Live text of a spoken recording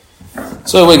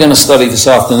So we're going to study this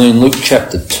afternoon Luke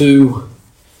chapter 2,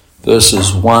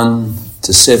 verses 1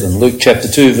 to 7. Luke chapter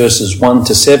 2, verses 1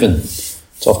 to 7.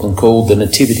 It's often called the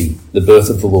Nativity, the birth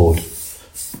of the Lord.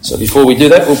 So before we do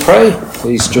that, we'll pray.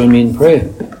 Please join me in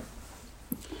prayer.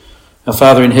 Our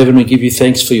Father in heaven, we give you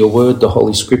thanks for your word, the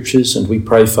Holy Scriptures, and we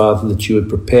pray, Father, that you would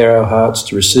prepare our hearts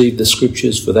to receive the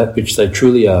Scriptures for that which they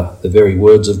truly are, the very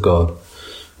words of God.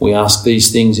 We ask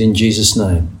these things in Jesus'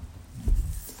 name.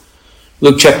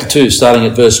 Luke chapter 2, starting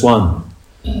at verse 1.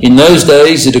 In those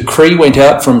days a decree went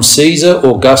out from Caesar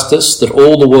Augustus that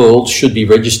all the world should be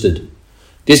registered.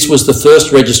 This was the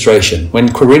first registration, when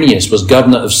Quirinius was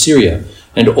governor of Syria,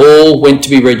 and all went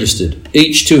to be registered,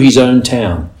 each to his own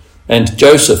town. And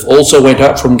Joseph also went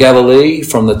up from Galilee,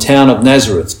 from the town of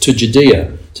Nazareth, to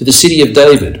Judea, to the city of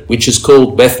David, which is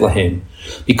called Bethlehem,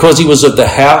 because he was of the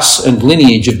house and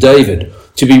lineage of David,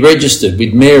 to be registered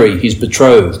with Mary his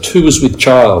betrothed, who was with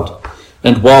child.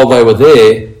 And while they were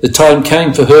there, the time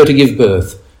came for her to give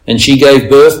birth, and she gave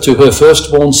birth to her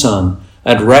firstborn son,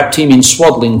 and wrapped him in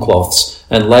swaddling cloths,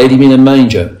 and laid him in a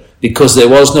manger, because there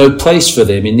was no place for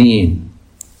them in the inn.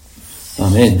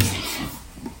 Amen.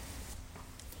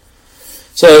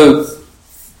 So,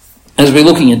 as we're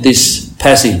looking at this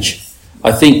passage,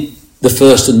 I think the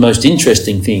first and most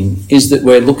interesting thing is that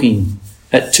we're looking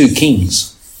at two kings.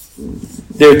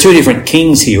 There are two different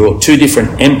kings here, or two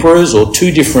different emperors, or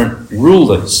two different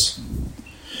rulers.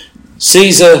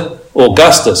 Caesar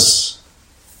Augustus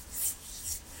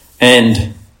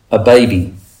and a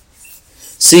baby.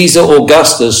 Caesar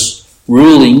Augustus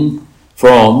ruling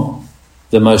from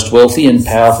the most wealthy and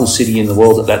powerful city in the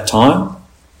world at that time,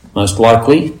 most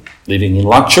likely living in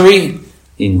luxury,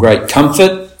 in great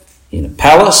comfort, in a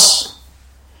palace,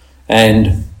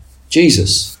 and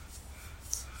Jesus,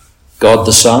 God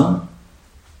the Son,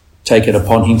 taken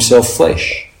upon himself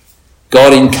flesh,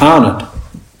 God incarnate,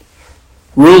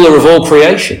 ruler of all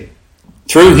creation.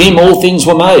 Through him all things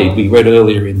were made, we read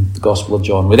earlier in the Gospel of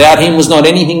John. Without him was not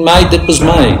anything made that was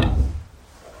made.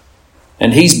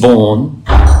 And he's born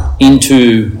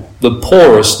into the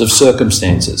poorest of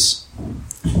circumstances.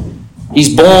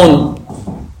 He's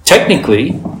born,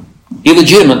 technically,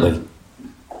 illegitimately.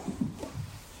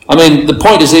 I mean, the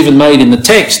point is even made in the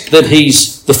text that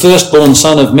he's the firstborn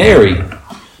son of Mary,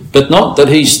 but not that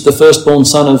he's the firstborn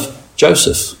son of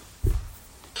Joseph.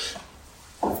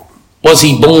 Was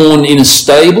he born in a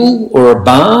stable or a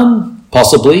barn?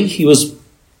 Possibly. He was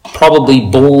probably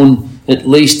born at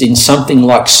least in something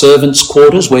like servants'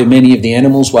 quarters, where many of the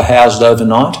animals were housed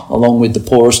overnight, along with the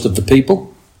poorest of the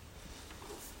people.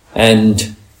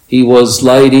 And he was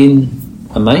laid in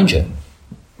a manger.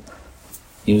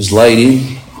 He was laid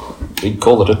in, we'd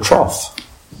call it a trough,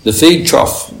 the feed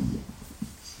trough.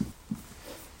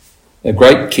 A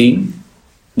great king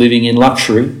living in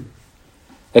luxury,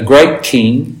 a great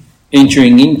king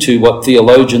entering into what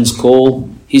theologians call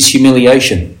his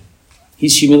humiliation.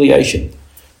 His humiliation.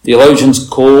 Theologians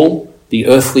call the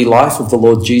earthly life of the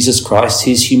Lord Jesus Christ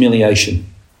his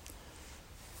humiliation.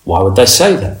 Why would they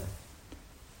say that?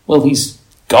 Well, he's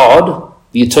God,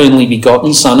 the eternally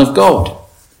begotten Son of God.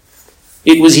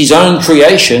 It was his own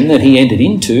creation that he entered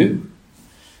into,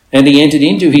 and he entered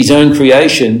into his own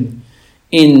creation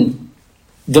in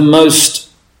the most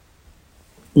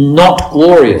not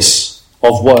glorious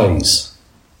of ways.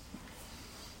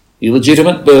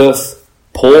 Illegitimate birth,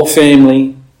 poor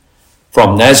family,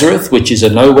 from Nazareth, which is a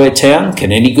nowhere town.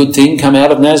 Can any good thing come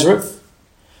out of Nazareth?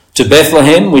 To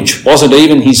Bethlehem, which wasn't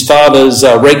even his father's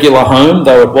regular home,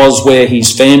 though it was where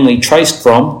his family traced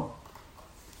from.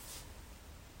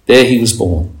 There he was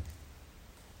born.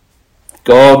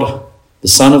 God, the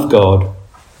Son of God,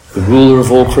 the ruler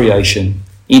of all creation,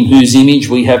 in whose image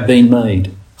we have been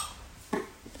made.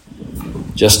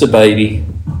 Just a baby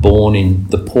born in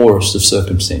the poorest of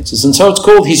circumstances. And so it's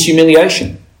called his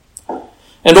humiliation.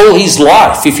 And all his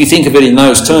life, if you think of it in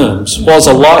those terms, was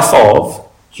a life of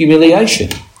humiliation.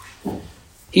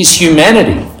 His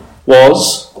humanity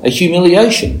was a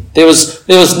humiliation. There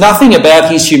was nothing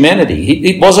about his humanity.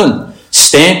 It wasn't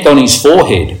stamped on his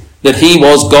forehead that he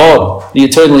was God, the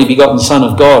eternally begotten Son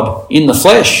of God in the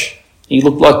flesh. He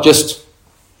looked like just,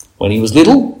 when he was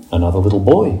little, another little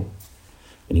boy.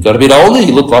 When he got a bit older,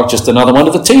 he looked like just another one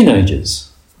of the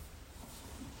teenagers.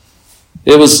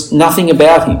 There was nothing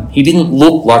about him. He didn't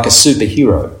look like a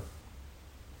superhero.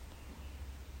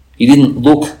 He didn't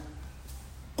look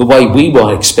the way we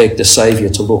might expect a saviour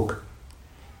to look.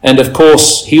 And of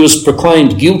course, he was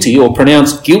proclaimed guilty or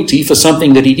pronounced guilty for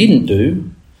something that he didn't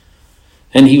do,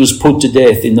 and he was put to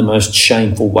death in the most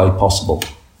shameful way possible.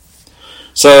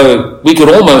 So we could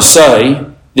almost say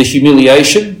the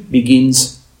humiliation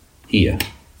begins here.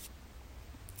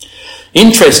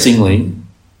 Interestingly,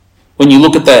 when you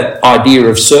look at that idea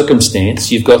of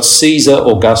circumstance, you've got Caesar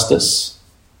Augustus,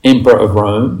 Emperor of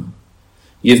Rome.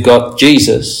 You've got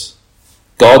Jesus,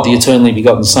 God, the eternally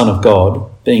begotten Son of God,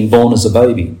 being born as a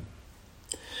baby.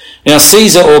 Now,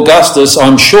 Caesar Augustus,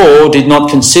 I'm sure, did not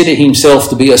consider himself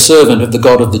to be a servant of the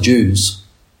God of the Jews.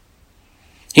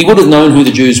 He would have known who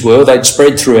the Jews were. They'd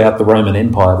spread throughout the Roman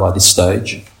Empire by this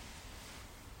stage.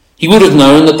 He would have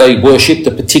known that they worshipped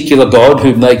a particular God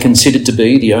whom they considered to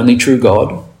be the only true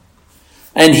God.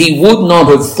 And he would not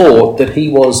have thought that he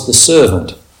was the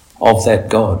servant of that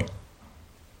God.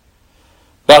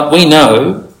 But we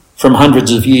know from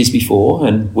hundreds of years before,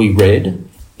 and we read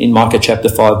in Micah chapter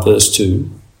 5 verse 2,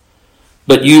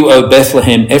 "But you, O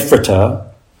Bethlehem Ephratah,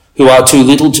 who are too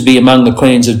little to be among the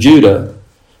clans of Judah,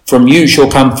 from you shall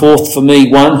come forth for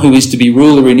me one who is to be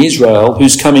ruler in Israel,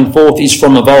 whose coming forth is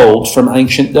from of old, from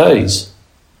ancient days."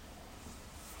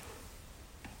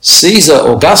 Caesar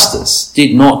Augustus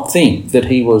did not think that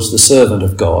he was the servant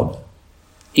of God.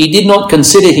 He did not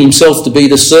consider himself to be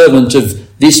the servant of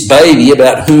this baby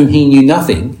about whom he knew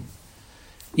nothing.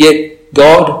 Yet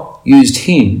God used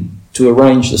him to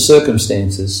arrange the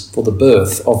circumstances for the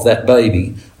birth of that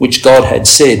baby, which God had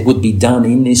said would be done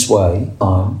in this way,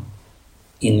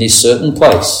 in this certain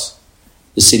place,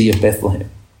 the city of Bethlehem.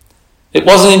 It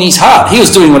wasn't in his heart. He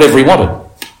was doing whatever he wanted.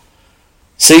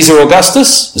 Caesar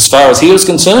Augustus, as far as he was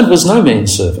concerned, was no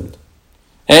man's servant.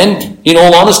 And in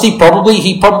all honesty, he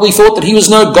probably thought that he was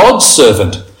no God's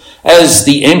servant. As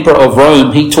the Emperor of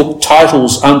Rome, he took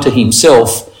titles unto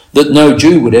himself that no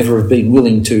Jew would ever have been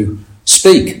willing to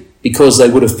speak, because they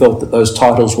would have felt that those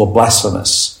titles were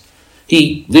blasphemous.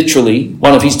 He literally,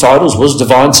 one of his titles was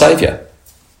Divine Saviour.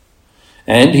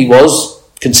 And he was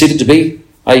considered to be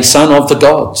a son of the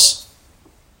gods.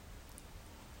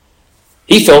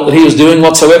 He felt that he was doing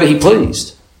whatsoever he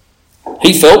pleased.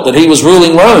 He felt that he was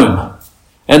ruling Rome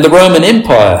and the Roman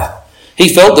Empire. He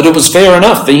felt that it was fair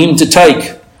enough for him to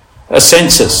take a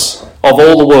census of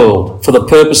all the world for the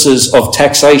purposes of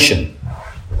taxation,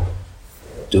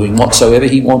 doing whatsoever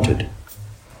he wanted.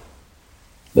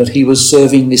 But he was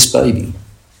serving this baby.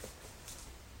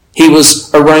 He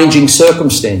was arranging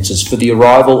circumstances for the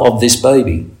arrival of this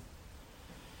baby.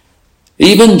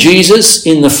 Even Jesus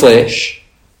in the flesh,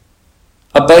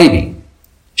 a baby,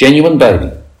 genuine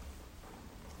baby,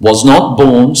 was not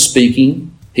born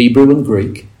speaking Hebrew and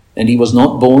Greek, and he was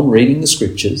not born reading the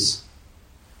scriptures.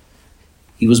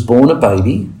 He was born a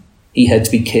baby. He had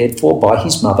to be cared for by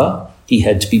his mother. He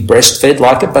had to be breastfed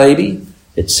like a baby,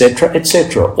 etc.,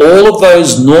 etc. All of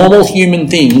those normal human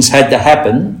things had to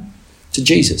happen to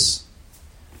Jesus,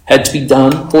 had to be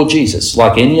done for Jesus,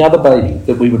 like any other baby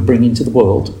that we would bring into the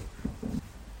world.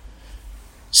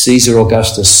 Caesar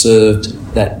Augustus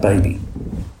served that baby.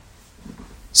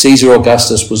 Caesar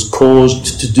Augustus was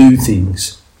caused to do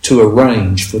things to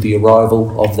arrange for the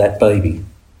arrival of that baby.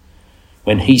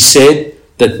 When he said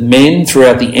that men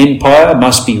throughout the empire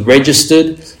must be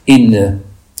registered in the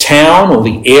town or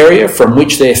the area from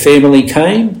which their family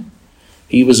came,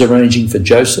 he was arranging for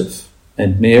Joseph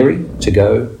and Mary to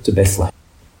go to Bethlehem.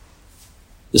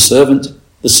 The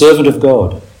servant of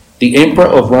God. The Emperor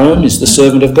of Rome is the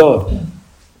servant of God.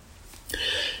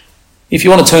 If you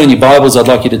want to turn in your Bibles, I'd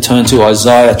like you to turn to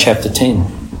Isaiah chapter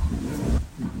 10.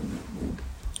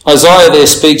 Isaiah there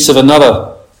speaks of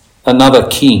another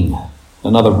king,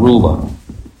 another ruler,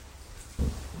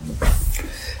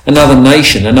 another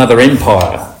nation, another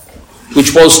empire,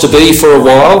 which was to be for a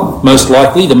while, most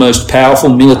likely, the most powerful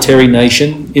military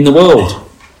nation in the world.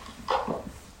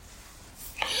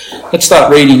 Let's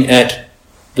start reading at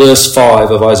verse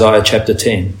 5 of Isaiah chapter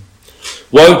 10.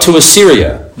 "Woe to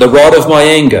Assyria, the rod of my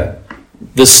anger.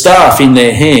 The staff in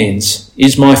their hands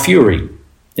is my fury."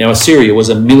 Now, Assyria was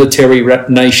a military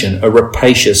nation, a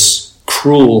rapacious,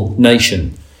 cruel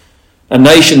nation, a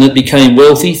nation that became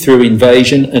wealthy through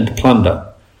invasion and plunder.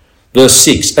 Verse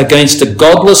 6, "Against a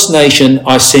godless nation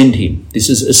I send him." This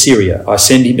is Assyria. "I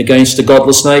send him against a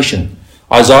godless nation."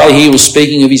 Isaiah here was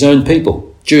speaking of his own people,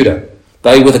 Judah.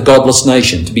 They were the godless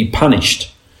nation to be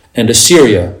punished, and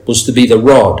Assyria was to be the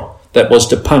rod that was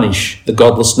to punish the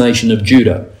godless nation of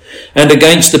Judah. "And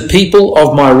against the people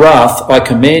of my wrath I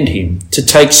command him to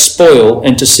take spoil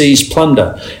and to seize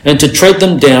plunder, and to tread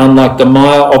them down like the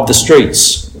mire of the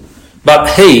streets.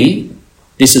 But he,"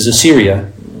 this is Assyria,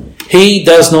 "he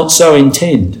does not so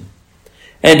intend,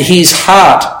 and his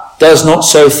heart does not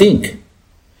so think.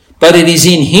 But it is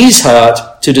in his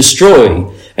heart to destroy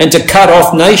and to cut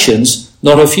off nations,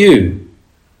 not a few.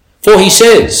 For he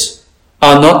says,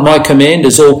 Are not my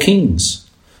commanders all kings?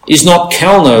 Is not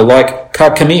Calno like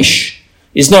Carchemish?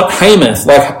 Is not Hamath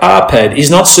like Arpad? Is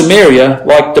not Samaria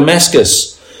like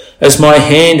Damascus? As my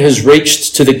hand has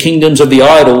reached to the kingdoms of the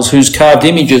idols, whose carved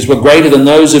images were greater than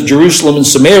those of Jerusalem and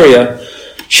Samaria,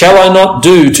 shall I not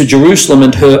do to Jerusalem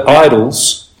and her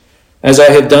idols as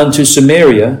I have done to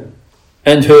Samaria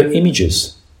and her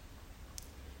images?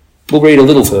 We'll read a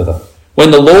little further.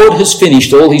 When the Lord has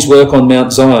finished all his work on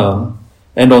Mount Zion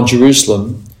and on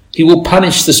Jerusalem, he will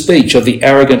punish the speech of the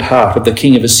arrogant heart of the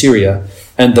king of Assyria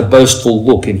and the boastful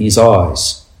look in his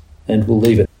eyes. And we'll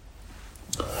leave it.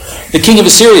 The king of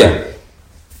Assyria,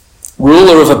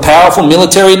 ruler of a powerful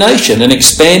military nation, an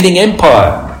expanding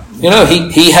empire. You know,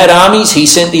 he had armies, he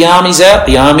sent the armies out,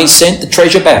 the armies sent the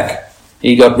treasure back.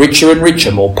 He got richer and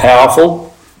richer, more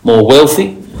powerful, more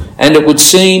wealthy, and it would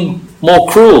seem more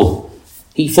cruel.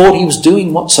 He thought he was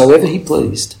doing whatsoever he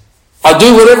pleased. I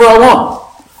do whatever I want.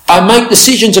 I make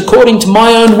decisions according to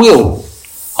my own will.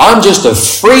 I'm just a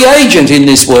free agent in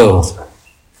this world.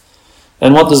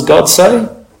 And what does God say?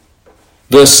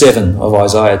 Verse 7 of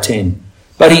Isaiah 10.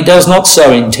 But he does not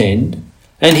so intend,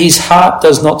 and his heart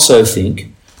does not so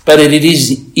think, but it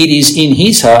is in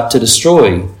his heart to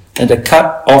destroy and to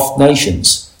cut off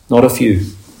nations, not a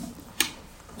few.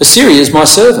 Assyria is my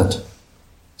servant,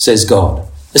 says God.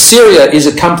 Assyria is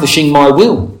accomplishing my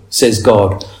will, says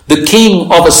God. The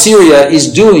king of Assyria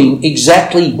is doing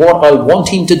exactly what I want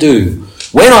him to do,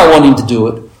 when I want him to do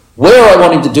it, where I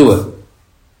want him to do it.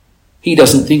 He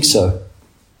doesn't think so.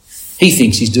 He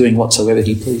thinks he's doing whatsoever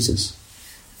he pleases.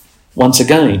 Once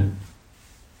again,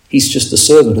 he's just a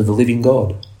servant of the living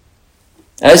God,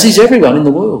 as is everyone in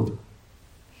the world.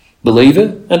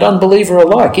 Believer and unbeliever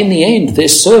alike. In the end, they're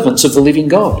servants of the living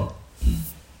God.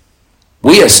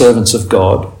 We are servants of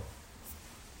God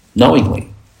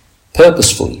knowingly,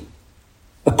 purposefully,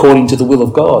 according to the will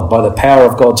of God, by the power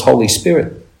of God's Holy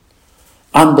Spirit.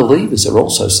 Unbelievers are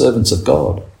also servants of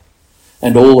God,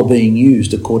 and all are being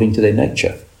used according to their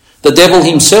nature. The devil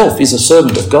himself is a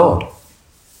servant of God.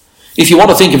 If you want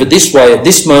to think of it this way, at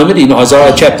this moment in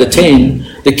Isaiah chapter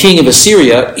 10, the king of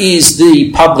Assyria is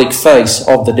the public face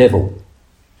of the devil.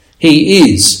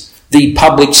 He is the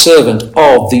public servant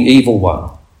of the evil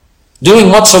one, doing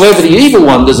whatsoever the evil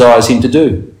one desires him to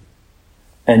do.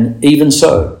 And even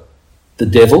so, the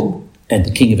devil and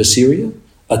the king of Assyria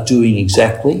are doing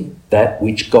exactly that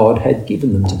which God had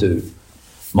given them to do.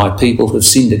 My people have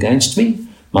sinned against me.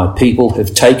 My people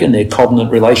have taken their covenant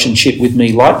relationship with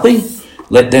me lightly.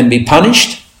 Let them be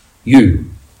punished.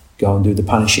 You go and do the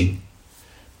punishing.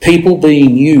 People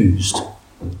being used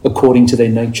according to their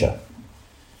nature.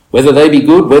 Whether they be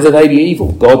good, whether they be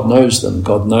evil, God knows them.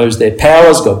 God knows their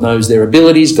powers. God knows their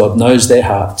abilities. God knows their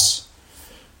hearts.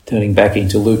 Turning back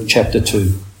into Luke chapter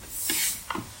 2.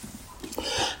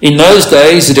 In those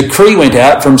days, a decree went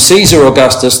out from Caesar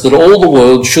Augustus that all the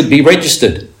world should be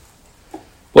registered.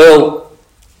 Well,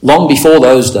 long before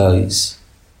those days,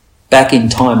 back in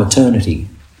time eternity,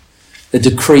 a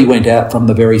decree went out from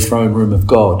the very throne room of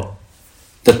God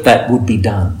that would be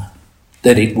done,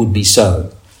 that it would be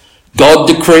so. God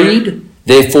decreed,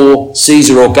 therefore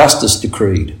Caesar Augustus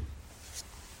decreed.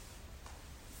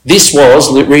 This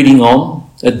was, reading on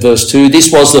at verse 2,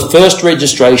 this was the first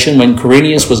registration when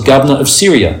Quirinius was governor of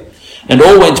Syria, and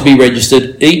all went to be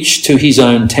registered, each to his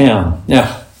own town.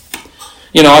 Now,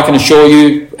 you know, I can assure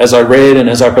you, as I read and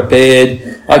as I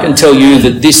prepared, I can tell you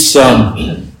that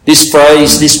this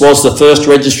phrase, this was the first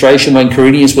registration when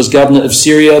Quirinius was governor of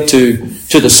Syria, to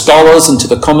the scholars and to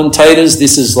the commentators,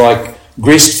 this is like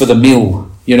grist for the mill.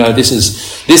 You know, this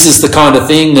is the kind of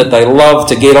thing that they love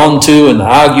to get onto and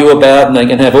argue about, and they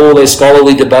can have all their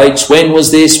scholarly debates. When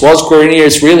was this? Was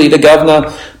Quirinius really the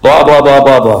governor? Blah, blah, blah,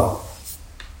 blah, blah.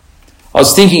 I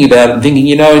was thinking about it and thinking,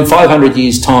 you know, in 500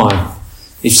 years' time,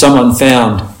 if someone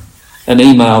found an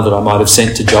email that I might have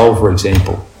sent to Joel, for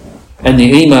example, and the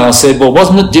email said, well,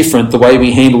 wasn't it different the way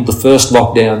we handled the first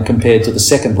lockdown compared to the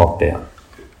second lockdown?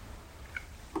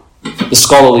 The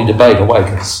scholarly debate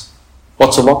awakens.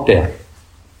 What's a lockdown?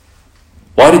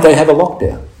 Why did they have a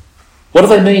lockdown? What do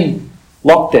they mean,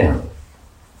 lockdown?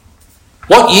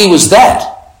 What year was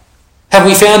that? Have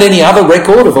we found any other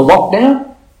record of a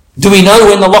lockdown? Do we know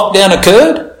when the lockdown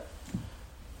occurred?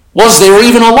 Was there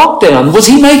even a lockdown? Was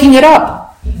he making it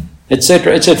up?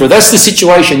 Etc., etc. That's the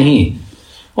situation here.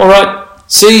 All right,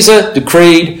 Caesar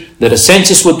decreed that a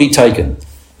census would be taken.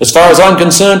 As far as I'm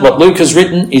concerned, what Luke has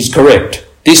written is correct.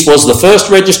 This was the first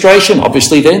registration.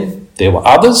 Obviously then, there were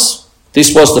others.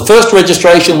 This was the first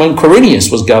registration when Quirinius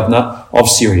was governor of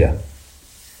Syria.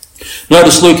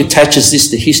 Notice Luke attaches this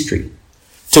to history,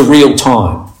 to real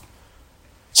time.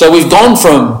 So we've gone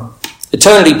from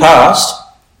eternity past,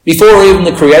 before even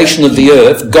the creation of the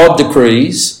earth, God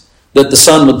decrees that the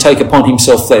Son would take upon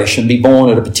himself flesh and be born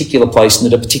at a particular place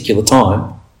and at a particular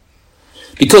time.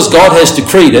 Because God has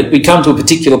decreed it, we come to a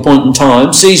particular point in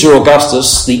time. Caesar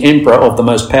Augustus, the emperor of the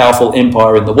most powerful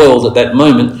empire in the world at that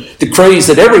moment, decrees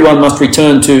that everyone must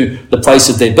return to the place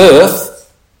of their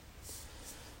birth.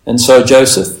 And so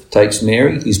Joseph takes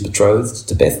Mary, his betrothed,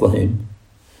 to Bethlehem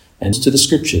and to the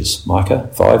scriptures, Micah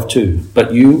 5:2.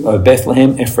 But you, O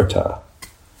Bethlehem Ephratah,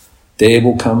 there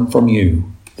will come from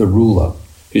you the ruler,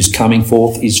 whose coming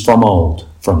forth is from old,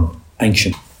 from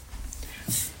ancient.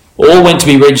 All went to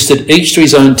be registered, each to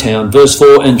his own town. Verse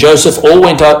 4, and Joseph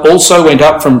also went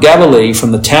up from Galilee,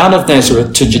 from the town of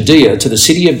Nazareth to Judea, to the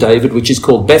city of David, which is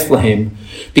called Bethlehem,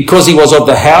 because he was of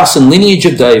the house and lineage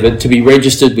of David, to be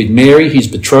registered with Mary, his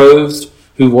betrothed,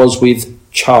 who was with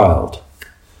child.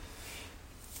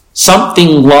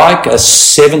 Something like a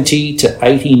 70 to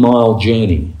 80 mile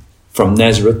journey from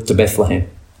Nazareth to Bethlehem.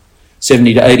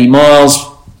 70 to 80 miles,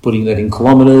 putting that in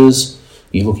kilometres,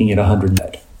 you're looking at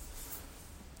 100.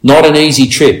 Not an easy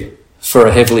trip for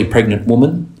a heavily pregnant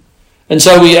woman. And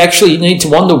so we actually need to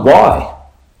wonder why.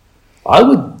 I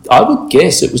would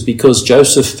guess it was because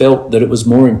Joseph felt that it was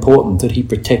more important that he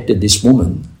protected this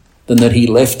woman than that he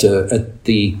left her at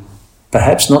the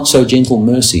perhaps not so gentle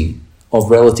mercy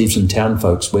of relatives and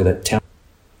townfolks where that town.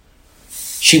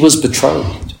 She was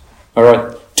betrothed. All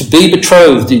right. To be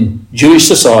betrothed in Jewish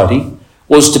society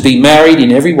was to be married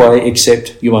in every way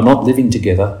except you are not living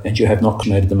together and you have not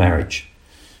consummated the marriage.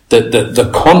 The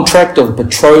contract of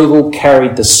betrothal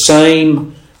carried the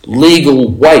same legal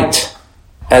weight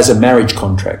as a marriage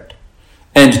contract.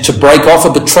 And to break off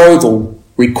a betrothal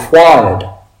required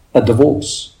a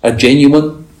divorce, a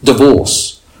genuine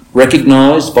divorce,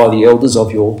 recognised by the elders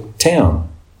of your town,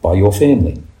 by your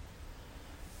family.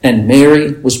 And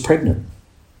Mary was pregnant.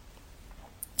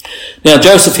 Now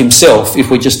Joseph himself,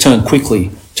 if we just turn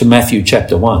quickly to Matthew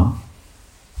chapter 1,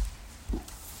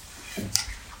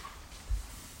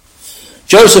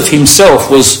 Joseph himself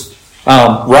was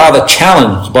rather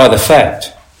challenged by the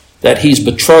fact that his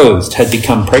betrothed had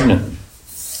become pregnant.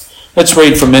 Let's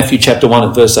read from Matthew chapter 1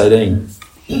 at verse 18.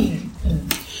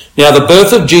 Now the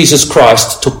birth of Jesus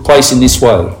Christ took place in this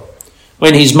way.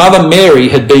 When his mother Mary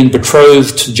had been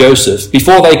betrothed to Joseph,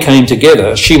 before they came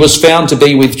together, she was found to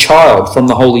be with child from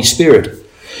the Holy Spirit.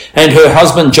 And her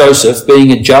husband Joseph,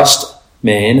 being a just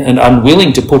man and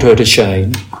unwilling to put her to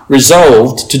shame,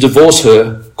 resolved to divorce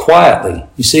her quietly.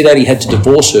 You see that he had to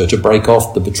divorce her to break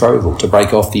off the betrothal, to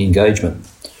break off the engagement.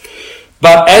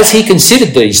 But as he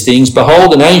considered these things,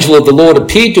 behold, an angel of the Lord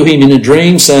appeared to him in a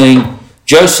dream, saying,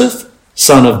 Joseph,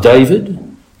 son of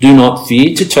David, do not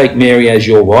fear to take Mary as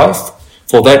your wife,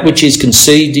 for that which is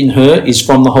conceived in her is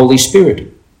from the Holy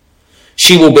Spirit.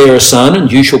 She will bear a son,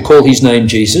 and you shall call his name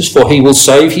Jesus, for he will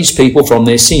save his people from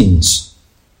their sins.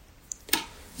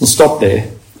 We'll stop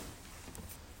there.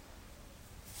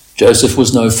 Joseph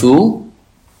was no fool.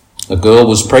 A girl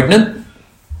was pregnant.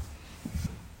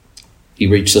 He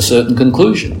reached a certain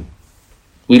conclusion.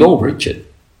 We'd all reach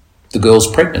it. The girl's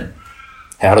pregnant.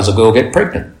 How does a girl get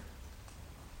pregnant?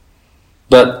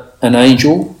 But an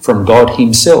angel from God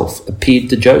himself appeared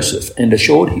to Joseph and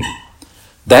assured him,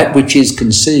 that which is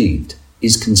conceived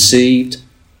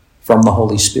from the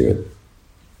Holy Spirit.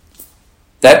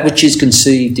 That which is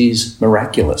conceived is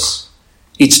miraculous.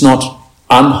 It's not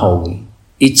unholy.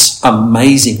 It's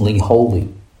amazingly holy.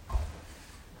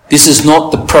 This is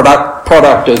not the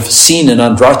product of sin and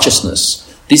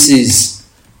unrighteousness. This is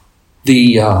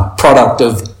the product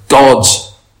of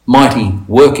God's mighty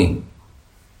working.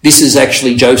 This is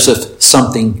actually Joseph,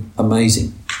 something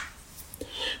amazing.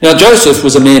 Now, Joseph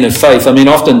was a man of faith. I mean,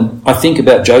 often I think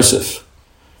about Joseph.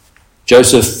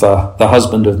 Joseph, the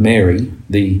husband of Mary,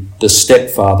 the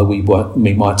stepfather, we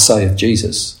might say, of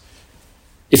Jesus.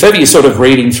 If ever you're sort of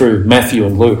reading through Matthew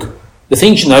and Luke, the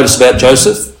things you notice about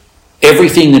Joseph,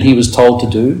 everything that he was told to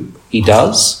do, he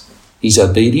does. He's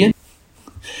obedient.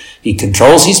 He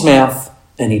controls his mouth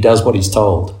and he does what he's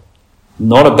told.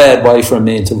 Not a bad way for a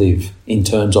man to live in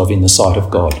terms of in the sight of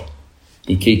God.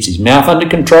 He keeps his mouth under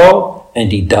control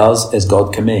and he does as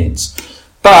God commands.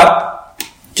 But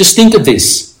just think of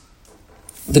this.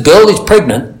 The girl is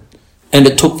pregnant and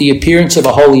it took the appearance of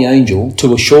a holy angel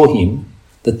to assure him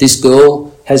that this girl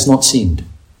has not sinned,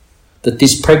 that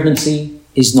this pregnancy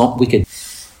is not wicked.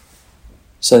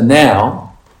 So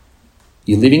now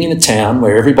you're living in a town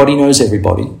where everybody knows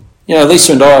everybody. You know,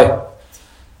 Lisa and I,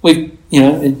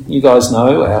 you guys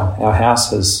know our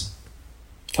house has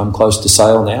come close to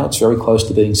sale now. It's very close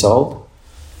to being sold.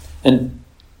 And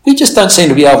we just don't seem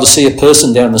to be able to see a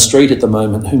person down the street at the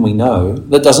moment whom we know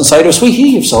that doesn't say to us, we hear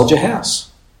you've sold your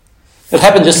house. It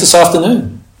happened just this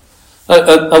afternoon.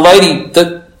 A lady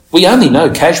that we only know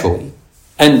casually,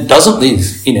 and doesn't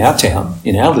live in our town,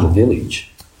 in our little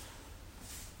village.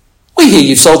 We hear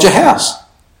you've sold your house.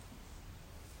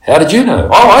 How did you know?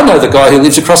 Oh, I know the guy who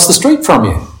lives across the street from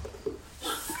you.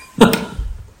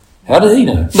 How did he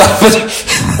know?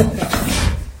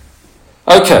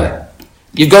 Okay,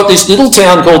 you've got this little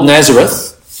town called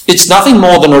Nazareth. It's nothing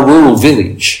more than a rural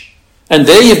village. And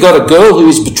there you've got a girl who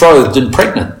is betrothed and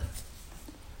pregnant.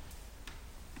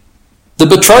 The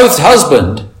betrothed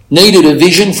husband needed a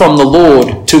vision from the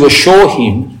Lord to assure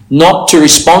him not to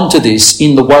respond to this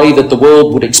in the way that the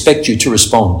world would expect you to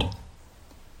respond.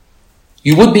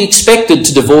 You would be expected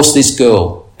to divorce this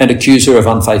girl and accuse her of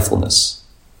unfaithfulness.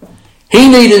 He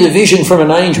needed a vision from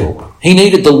an angel. He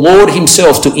needed the Lord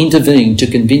himself to intervene to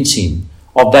convince him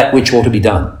of that which ought to be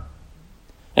done.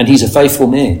 And he's a faithful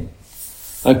man.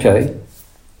 Okay,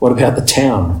 what about the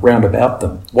town round about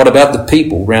them? What about the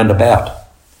people round about?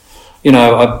 You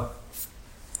know,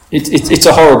 it's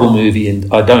a horrible movie,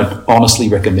 and I don't honestly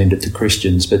recommend it to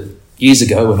Christians, but years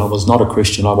ago when I was not a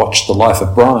Christian, I watched The Life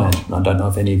of Brian. I don't know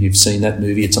if any of you have seen that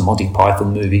movie. It's a Monty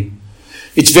Python movie.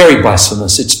 It's very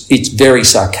blasphemous. It's very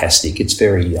sarcastic. It's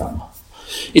very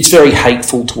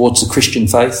hateful towards the Christian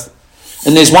faith.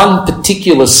 And there's one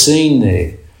particular scene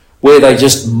there where they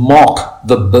just mock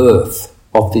the birth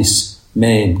of this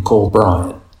man called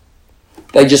Brian.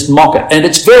 They just mock it. And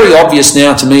it's very obvious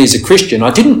now to me as a Christian.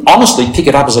 I didn't honestly pick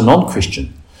it up as a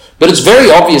non-Christian. But it's very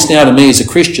obvious now to me as a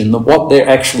Christian that what they're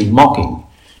actually mocking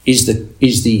is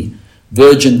the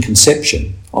virgin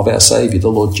conception of our Saviour, the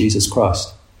Lord Jesus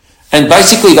Christ. And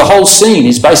basically the whole scene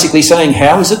is basically saying,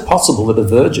 how is it possible that a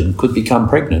virgin could become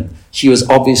pregnant? She was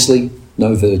obviously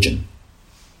no virgin.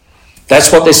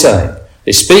 That's what they're saying.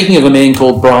 They're speaking of a man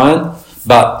called Brian,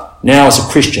 but now as a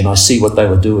Christian I see what they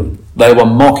were doing. They were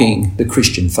mocking the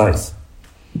Christian faith.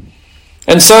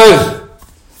 And so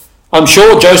I'm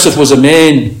sure Joseph was a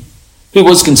man who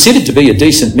was considered to be a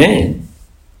decent man,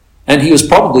 and he was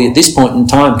probably at this point in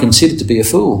time considered to be a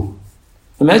fool.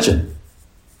 Imagine,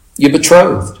 you're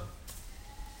betrothed.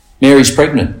 Mary's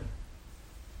pregnant.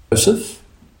 Joseph,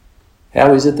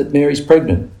 how is it that Mary's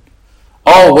pregnant?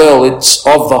 Oh, well, it's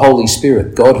of the Holy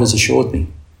Spirit. God has assured me.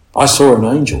 I saw an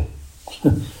angel.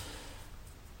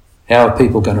 How are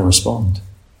people going to respond?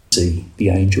 See the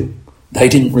angel. They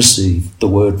didn't receive the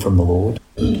word from the Lord.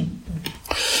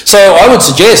 So I would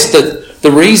suggest that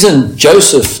the reason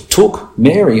Joseph took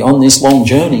Mary on this long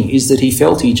journey is that he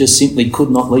felt he just simply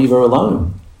could not leave her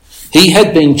alone. He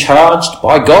had been charged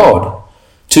by God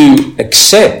to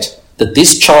accept that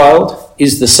this child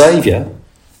is the Saviour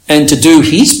and to do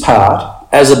his part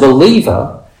as a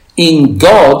believer in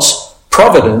God's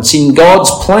providence, in God's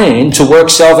plan to work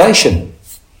salvation.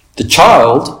 The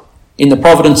child, in the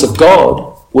providence of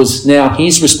God, was now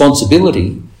his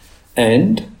responsibility,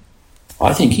 and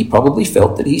I think he probably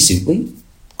felt that he simply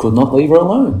could not leave her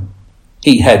alone.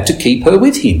 He had to keep her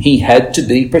with him. He had to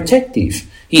be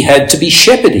protective. He had to be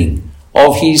shepherding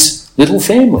of his little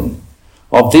family,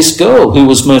 of this girl who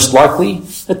was most likely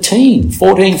a teen,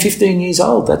 14, 15 years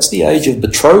old. That's the age of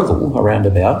betrothal around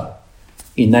about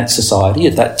in that society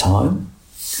at that time.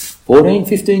 14,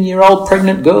 15-year-old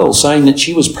pregnant girl saying that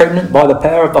she was pregnant by the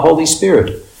power of the Holy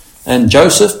Spirit. And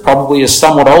Joseph, probably a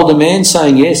somewhat older man,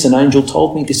 saying, yes, an angel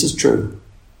told me this is true.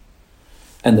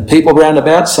 And the people round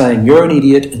about saying, you're an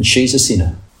idiot and she's a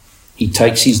sinner. He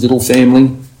takes his little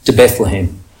family to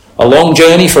Bethlehem. A long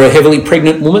journey for a heavily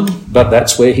pregnant woman, but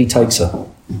that's where he takes her.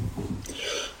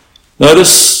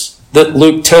 Notice that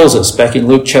Luke tells us back in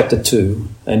Luke chapter 2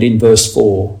 and in verse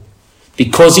 4,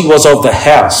 because he was of the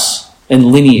house and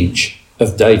lineage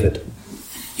of David.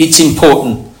 It's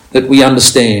important that we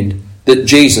understand that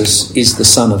Jesus is the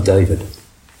son of David.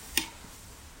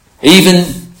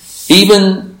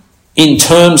 Even in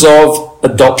terms of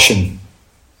adoption,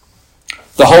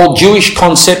 the whole Jewish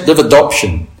concept of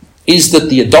adoption is that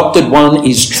the adopted one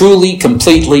is truly,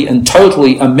 completely and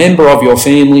totally a member of your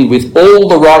family with all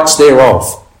the rights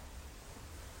thereof.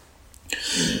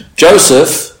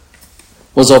 Joseph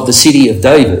was of the city of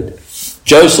David.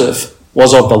 Joseph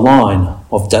was of the line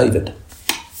of David.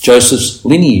 Joseph's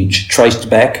lineage traced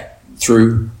back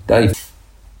through David.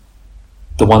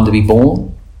 The one to be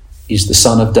born is the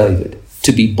son of David.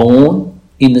 To be born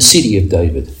in the city of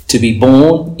David. To be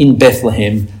born in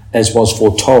Bethlehem, as was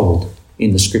foretold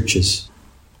in the scriptures.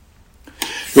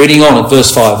 Reading on at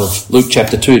verse 5 of Luke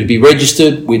chapter 2, to be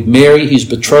registered with Mary, his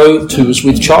betrothed, who was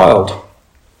with child.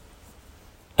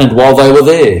 And while they were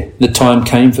there, the time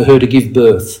came for her to give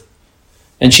birth.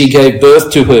 And she gave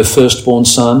birth to her firstborn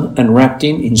son and wrapped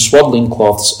him in swaddling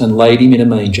cloths and laid him in a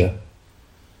manger.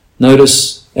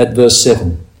 Notice at verse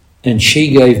 7, and she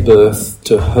gave birth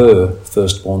to her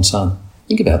firstborn son.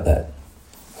 Think about that.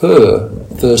 Her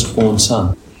firstborn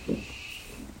son.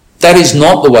 That is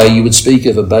not the way you would speak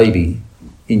of a baby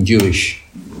in Jewish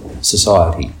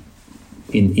society,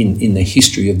 in the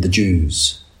history of the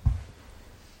Jews.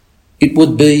 It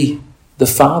would be the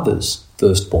father's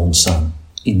firstborn son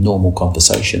in normal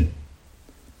conversation.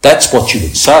 That's what you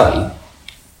would say,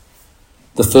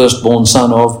 the firstborn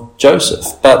son of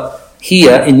Joseph. But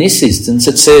here, in this instance,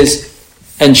 it says,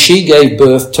 and she gave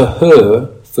birth to her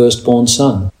firstborn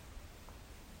son.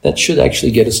 That should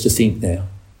actually get us to think now.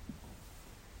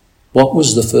 What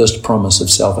was the first promise of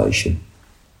salvation?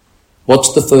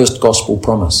 What's the first gospel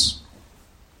promise?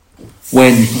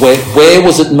 Where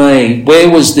was it made? Where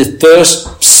was the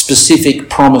first specific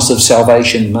promise of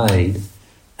salvation made?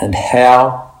 And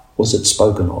how was it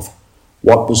spoken of?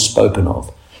 What was spoken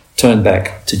of? Turn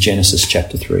back to Genesis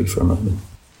chapter 3 for a moment.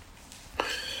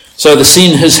 So the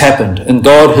sin has happened and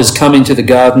God has come into the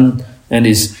garden and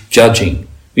is judging.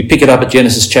 We pick it up at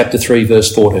Genesis chapter 3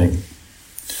 verse 14.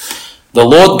 The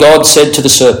Lord God said to the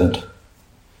serpent,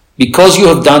 because you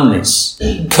have done this,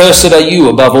 cursed are you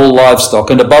above all livestock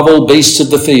and above all beasts of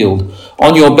the field.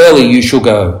 On your belly you shall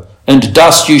go, and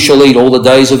dust you shall eat all the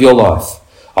days of your life.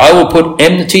 I will put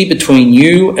enmity between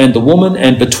you and the woman,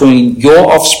 and between your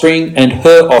offspring and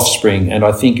her offspring. And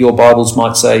I think your Bibles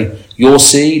might say your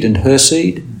seed and her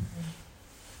seed.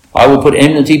 I will put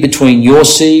enmity between your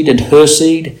seed and her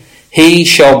seed. He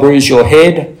shall bruise your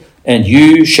head, and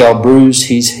you shall bruise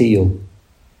his heel.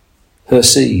 Her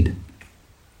seed.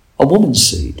 A woman's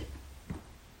seed.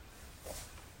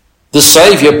 The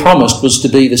Saviour promised was to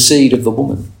be the seed of the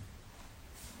woman.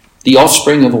 The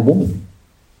offspring of a woman.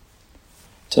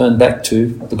 Turn back to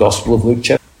the Gospel of Luke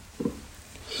chapter.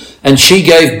 And she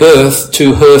gave birth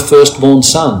to her firstborn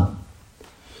son,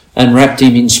 and wrapped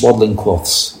him in swaddling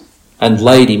cloths, and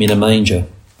laid him in a manger.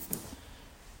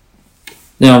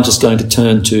 Now I'm just going to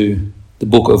turn to the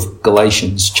book of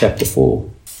Galatians chapter 4.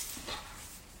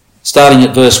 Starting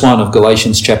at verse 1 of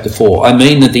Galatians chapter 4. I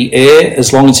mean that the heir,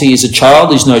 as long as he is a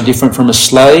child, is no different from a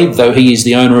slave, though he is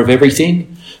the owner of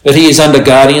everything. But he is under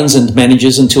guardians and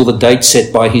managers until the date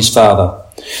set by his father.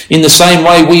 In the same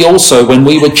way, we also, when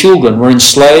we were children, were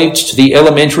enslaved to the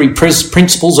elementary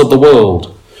principles of the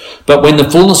world. But when the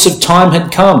fullness of time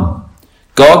had come,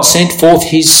 God sent forth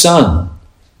his Son,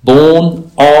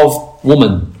 born of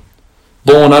woman,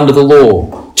 born under the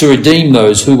law, to redeem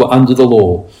those who were under the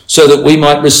law, so that we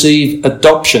might receive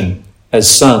adoption as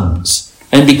sons.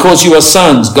 And because you are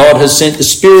sons, God has sent the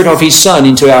Spirit of his Son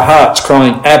into our hearts,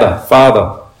 crying, Abba,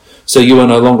 Father. So you are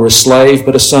no longer a slave,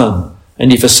 but a son.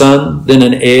 And if a son, then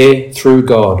an heir through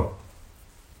God.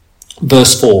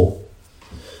 Verse 4.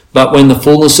 But when the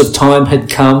fullness of time had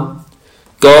come,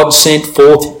 God sent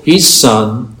forth his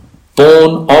Son,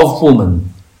 born of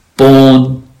woman,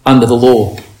 born under the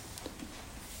law.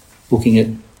 Looking at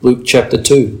Luke chapter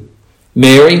 2.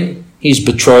 Mary, his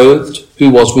betrothed, who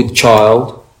was with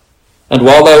child, and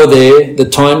while they were there, the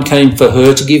time came for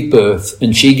her to give birth,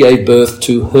 and she gave birth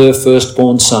to her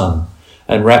firstborn son,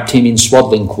 and wrapped him in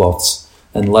swaddling cloths,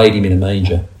 and laid him in a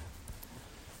manger.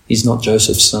 He's not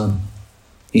Joseph's son.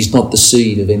 He's not the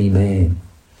seed of any man.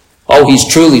 Oh, he's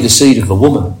truly the seed of the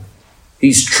woman.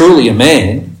 He's truly a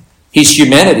man. His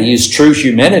humanity is true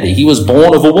humanity. He was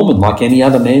born of a woman like any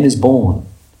other man is born.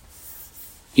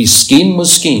 His skin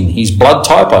was skin. His blood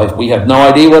type, we have no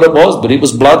idea what it was, but it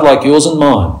was blood like yours and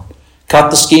mine. Cut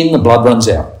the skin, the blood runs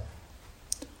out.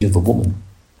 Of the woman.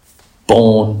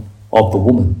 Born of the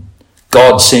woman.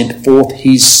 God sent forth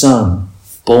his Son,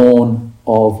 born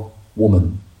of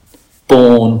woman.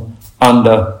 Born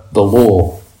under the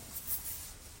law.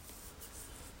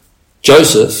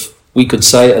 Joseph, we could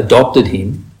say, adopted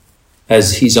him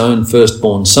as his own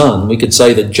firstborn son. We could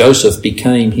say that Joseph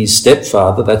became his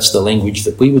stepfather. That's the language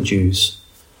that we would use.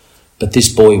 But this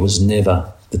boy was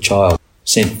never the child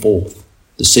sent forth,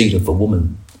 the seed of the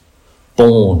woman,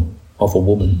 born of a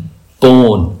woman,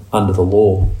 born under the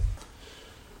law.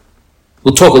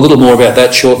 We'll talk a little more about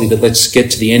that shortly, but let's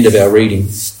get to the end of our reading.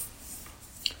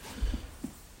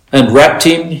 And wrapped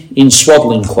him in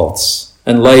swaddling cloths,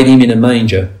 and laid him in a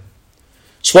manger.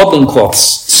 Swaddling cloths,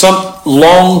 some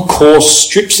long, coarse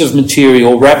strips of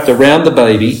material wrapped around the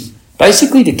baby,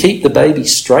 basically to keep the baby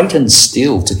straight and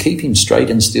still, to keep him straight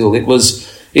and still. It was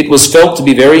felt to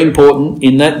be very important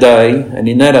in that day and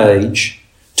in that age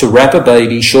to wrap a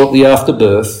baby shortly after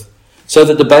birth so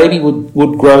that the baby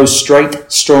would grow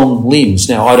straight, strong limbs.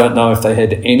 Now, I don't know if they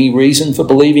had any reason for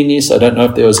believing this. I don't know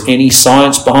if there was any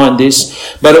science behind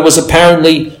this, but it was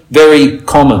apparently very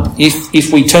common.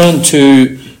 If we turn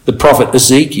to the prophet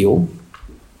Ezekiel,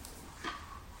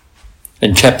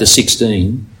 and chapter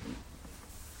 16.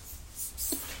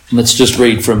 Let's just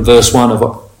read from verse 1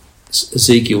 of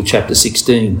Ezekiel chapter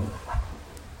 16.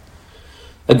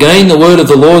 Again the word of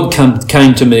the Lord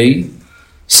came to me,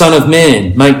 Son of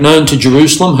man, make known to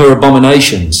Jerusalem her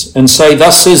abominations, and say,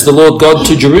 Thus says the Lord God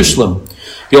to Jerusalem,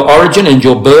 Your origin and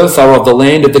your birth are of the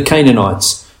land of the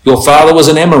Canaanites. Your father was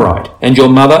an Amorite, and your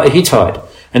mother a Hittite.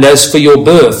 And as for your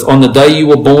birth, on the day you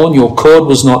were born, your cord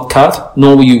was not cut,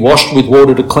 nor were you washed with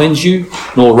water to cleanse you,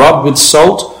 nor rubbed with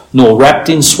salt, nor wrapped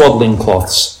in swaddling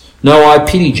cloths. No, I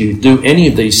pitied you, do any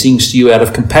of these things to you out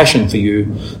of compassion for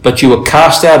you, but you were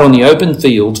cast out on the open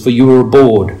field, for you were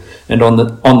abhorred, and on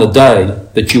the day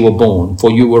that you were born,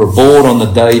 for you were abhorred on the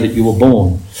day that you were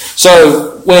born.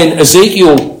 So when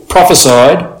Ezekiel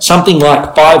prophesied something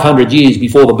like 500 years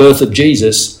before the birth of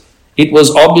Jesus, it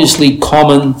was obviously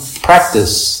common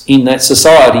practice in that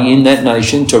society, in that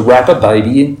nation, to wrap a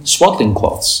baby in swaddling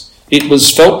cloths. It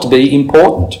was felt to be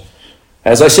important.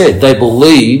 As I said, they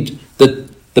believed that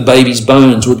the baby's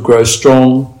bones would grow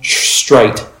strong,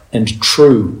 straight, and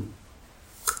true.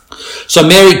 So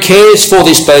Mary cares for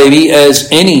this baby as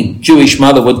any Jewish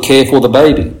mother would care for the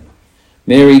baby.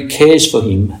 Mary cares for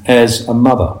him as a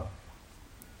mother.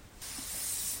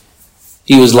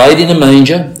 He was laid in a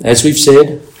manger, as we've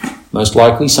said, most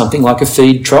likely something like a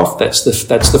feed trough. That's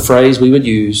the phrase we would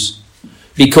use,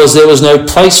 because there was no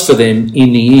place for them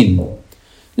in the inn.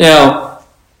 Now,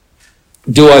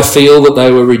 do I feel that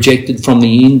they were rejected from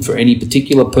the inn for any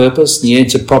particular purpose? The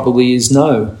answer probably is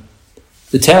no.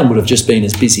 The town would have just been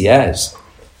as busy as.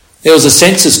 There was a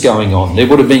census going on. There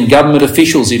would have been government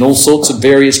officials in all sorts of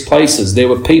various places. There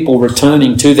were people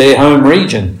returning to their home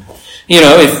region. You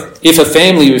know, if a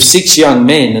family of 6 young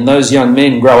men, and those young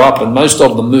men grow up and most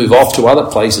of them move off to other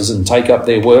places and take up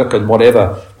their work and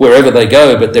whatever, wherever they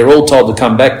go, but they're all told to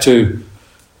come back to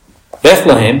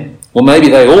Bethlehem, well, maybe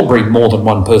they all bring more than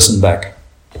one person back.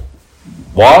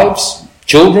 Wives,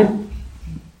 children.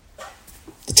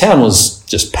 The town was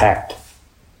just packed.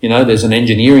 You know, there's an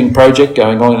engineering project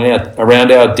going on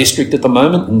around our district at the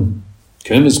moment, and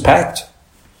Coomer's packed.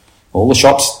 All the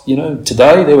shops, you know,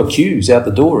 today there were queues out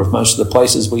the door of most of the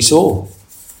places we saw.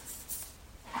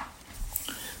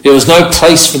 There was no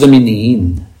place for them in the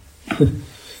inn.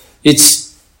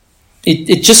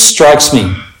 It just strikes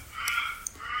me.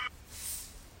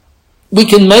 We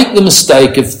can make the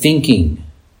mistake of thinking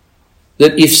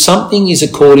that if something is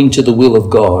according to the will of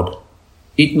God,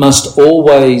 it must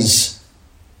always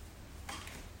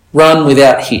run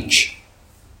without hitch.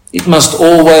 It must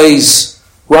always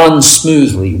run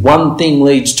smoothly. One thing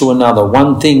leads to another.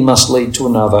 One thing must lead to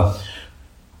another.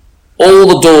 All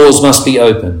the doors must be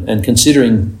open. And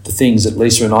considering the things that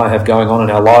Lisa and I have going on in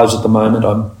our lives at the moment,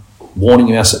 I'm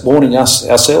warning us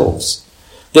ourselves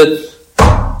that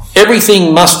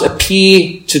everything must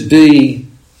appear to be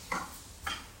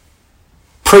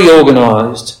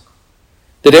pre-organised,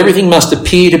 that everything must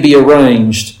appear to be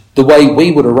arranged the way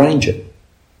we would arrange it.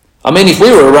 I mean, if we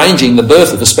were arranging the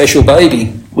birth of a special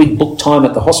baby, we'd book time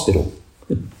at the hospital.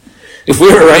 If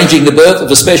we were arranging the birth of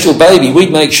a special baby,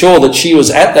 we'd make sure that she was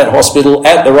at that hospital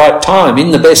at the right time, in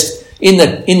the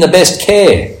best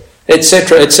care,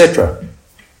 etc., etc.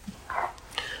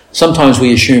 Sometimes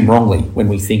we assume wrongly when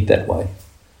we think that way.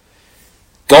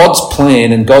 God's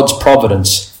plan and God's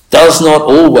providence does not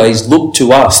always look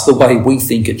to us the way we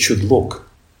think it should look.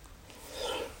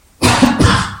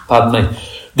 Pardon me.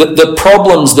 The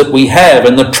problems that we have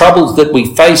and the troubles that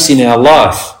we face in our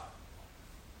life,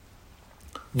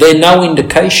 they're no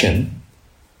indication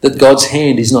that God's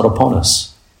hand is not upon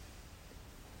us.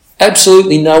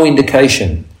 Absolutely no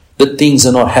indication that things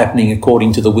are not happening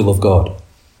according to the will of God.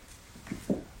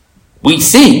 We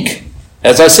think,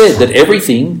 as I said, that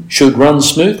everything should run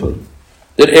smoothly,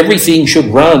 that everything should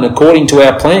run according to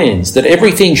our plans, that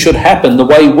everything should happen the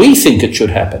way we think it should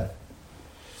happen.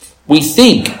 We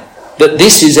think that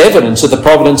this is evidence of the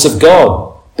providence of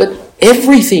God, but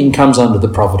everything comes under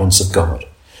the providence of God.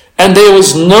 And there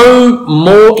was no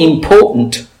more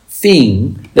important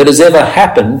thing that has ever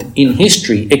happened in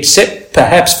history, except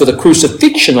perhaps for the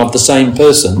crucifixion of the same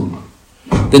person,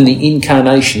 than the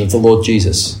incarnation of the Lord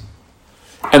Jesus.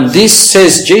 And this,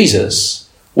 says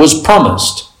Jesus, was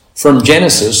promised from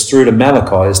Genesis through to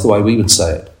Malachi, is the way we would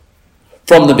say it.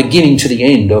 From the beginning to the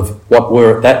end of what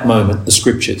were at that moment the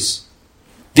Scriptures.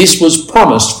 This was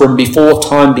promised from before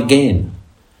time began.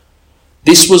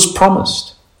 This was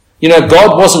promised. You know,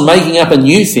 God wasn't making up a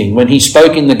new thing when he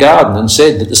spoke in the garden and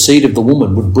said that the seed of the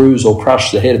woman would bruise or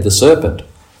crush the head of the serpent.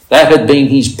 That had been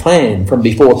his plan from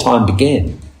before time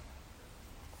began.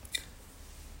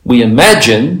 We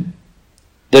imagine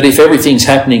that if everything's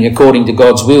happening according to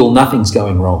God's will, nothing's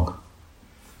going wrong.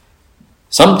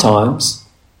 Sometimes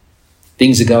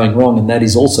things are going wrong, and that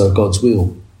is also God's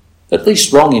will. At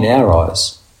least wrong in our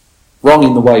eyes. Wrong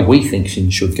in the way we think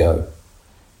things should go.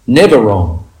 Never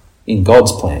wrong in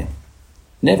God's plan.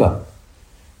 Never.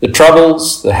 The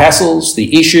troubles, the hassles,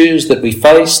 the issues that we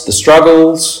face, the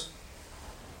struggles,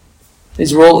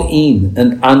 these are all in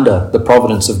and under the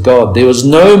providence of God. There was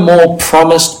no more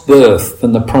promised birth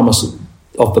than the promise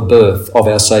of the birth of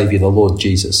our Saviour, the Lord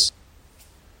Jesus.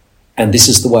 And this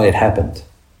is the way it happened.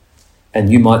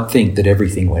 And you might think that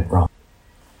everything went wrong.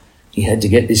 He had to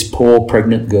get this poor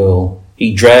pregnant girl.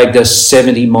 He dragged her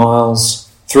 70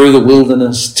 miles through the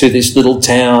wilderness to this little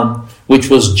town, which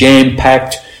was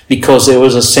jam-packed because there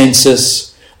was a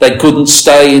census. They couldn't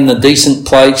stay in a decent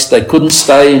place. They couldn't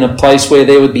stay in a place where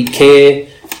there would be care.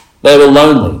 They were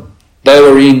lonely. They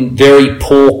were in very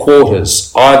poor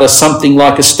quarters, either something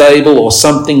like a stable or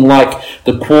something like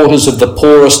the quarters of the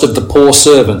poorest of the poor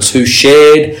servants who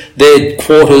shared their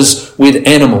quarters with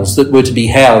animals that were to be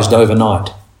housed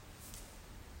overnight.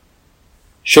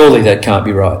 Surely that can't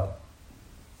be right.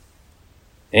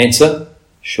 Answer,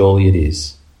 surely it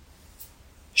is.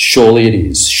 Surely it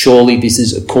is. Surely this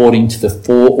is according to the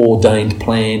foreordained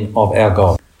plan of our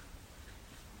God.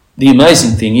 The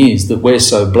amazing thing is that we're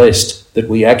so blessed that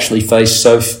we actually face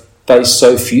so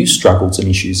few struggles and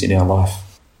issues in our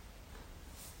life.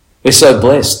 We're so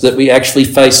blessed that we actually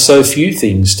face so few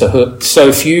things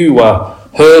so few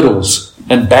hurdles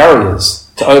and barriers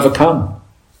to overcome.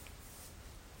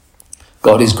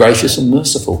 God is gracious and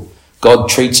merciful. God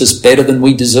treats us better than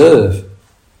we deserve.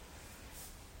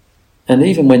 And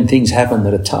even when things happen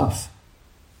that are tough,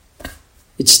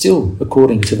 it's still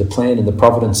according to the plan and the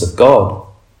providence of God.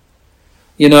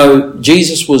 You know,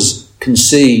 Jesus was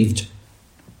conceived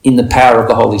in the power of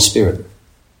the Holy Spirit.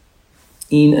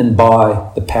 In and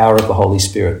by the power of the Holy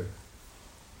Spirit.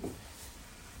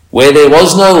 Where there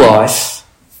was no life,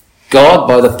 God,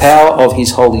 by the power of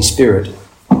his Holy Spirit,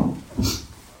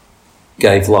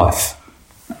 gave life.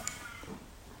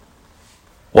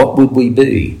 What would we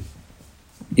be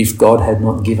if God had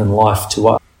not given life to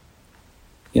us?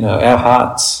 You know, our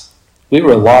hearts, we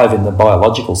were alive in the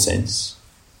biological sense,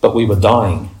 but we were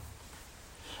dying.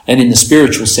 And in the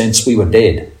spiritual sense, we were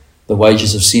dead. The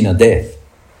wages of sin are death.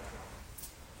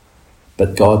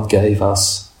 But God gave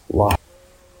us life.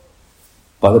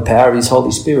 By the power of his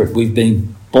Holy Spirit, we've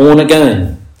been born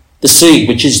again. The seed,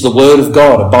 which is the word of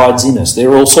God, abides in us.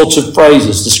 There are all sorts of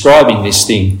phrases describing this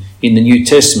thing in the New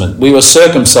Testament. We were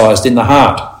circumcised in the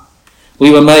heart.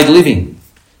 We were made living.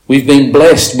 We've been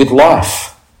blessed with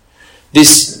life.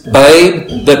 This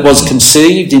babe that was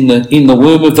conceived in the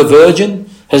womb of the Virgin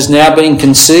has now been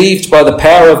conceived by the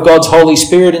power of God's Holy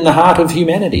Spirit in the heart of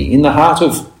humanity, in the heart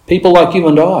of people like you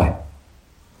and I.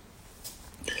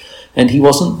 And he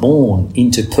wasn't born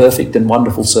into perfect and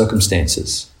wonderful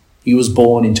circumstances. He was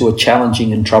born into a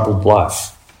challenging and troubled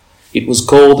life. It was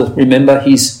called, remember,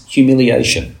 his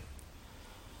humiliation.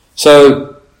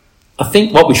 So I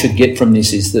think what we should get from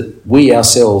this is that we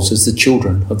ourselves, as the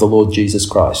children of the Lord Jesus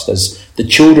Christ, as the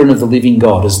children of the living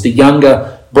God, as the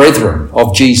younger brethren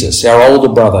of Jesus, our older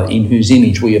brother in whose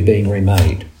image we are being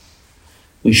remade,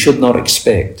 we should not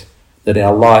expect that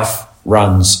our life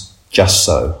runs just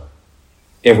so.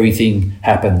 Everything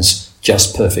happens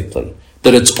just perfectly.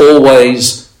 That it's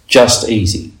always just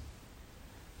easy.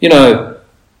 And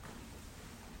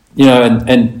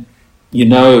you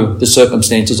know the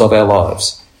circumstances of our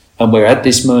lives. And we're at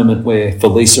this moment where, for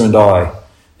Lisa and I,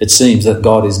 it seems that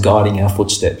God is guiding our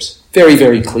footsteps very,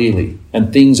 very clearly.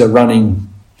 And things are running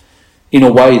in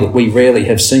a way that we rarely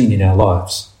have seen in our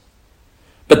lives.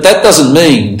 But that doesn't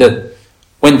mean that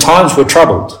when times were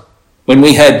troubled, when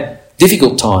we had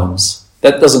difficult times,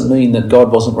 that doesn't mean that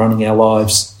God wasn't running our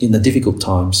lives in the difficult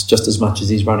times just as much as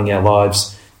he's running our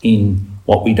lives in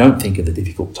what we don't think are the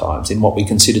difficult times, in what we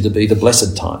consider to be the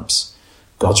blessed times.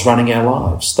 God's running our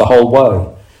lives the whole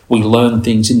way. We learn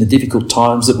things in the difficult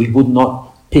times that we would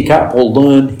not pick up or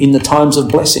learn in the times of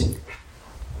blessing.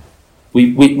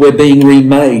 We're being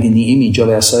remade in the image of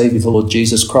our Saviour, the Lord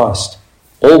Jesus Christ,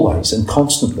 always and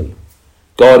constantly.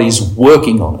 God is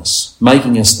working on us,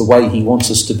 making us the way he wants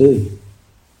us to be.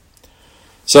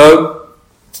 So,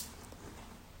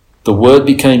 the Word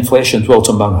became flesh and dwelt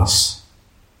among us.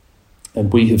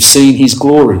 And we have seen his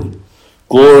glory.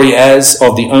 Glory as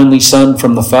of the only Son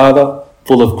from the Father,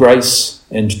 full of grace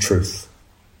and truth.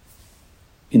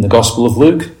 In the Gospel of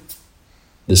Luke,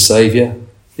 the Saviour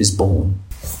is born.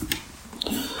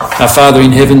 Our Father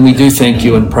in heaven, we do thank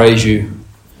you and praise you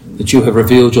that you have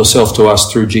revealed yourself to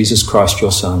us through Jesus Christ,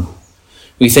 your Son.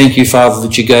 We thank you, Father,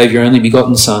 that you gave your only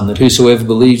begotten Son, that whosoever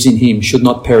believes in him should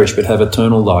not perish but have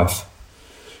eternal life.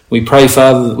 We pray,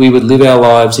 Father, that we would live our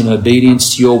lives in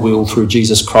obedience to your will through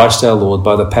Jesus Christ our Lord,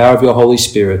 by the power of your Holy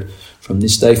Spirit, from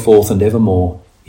this day forth and evermore.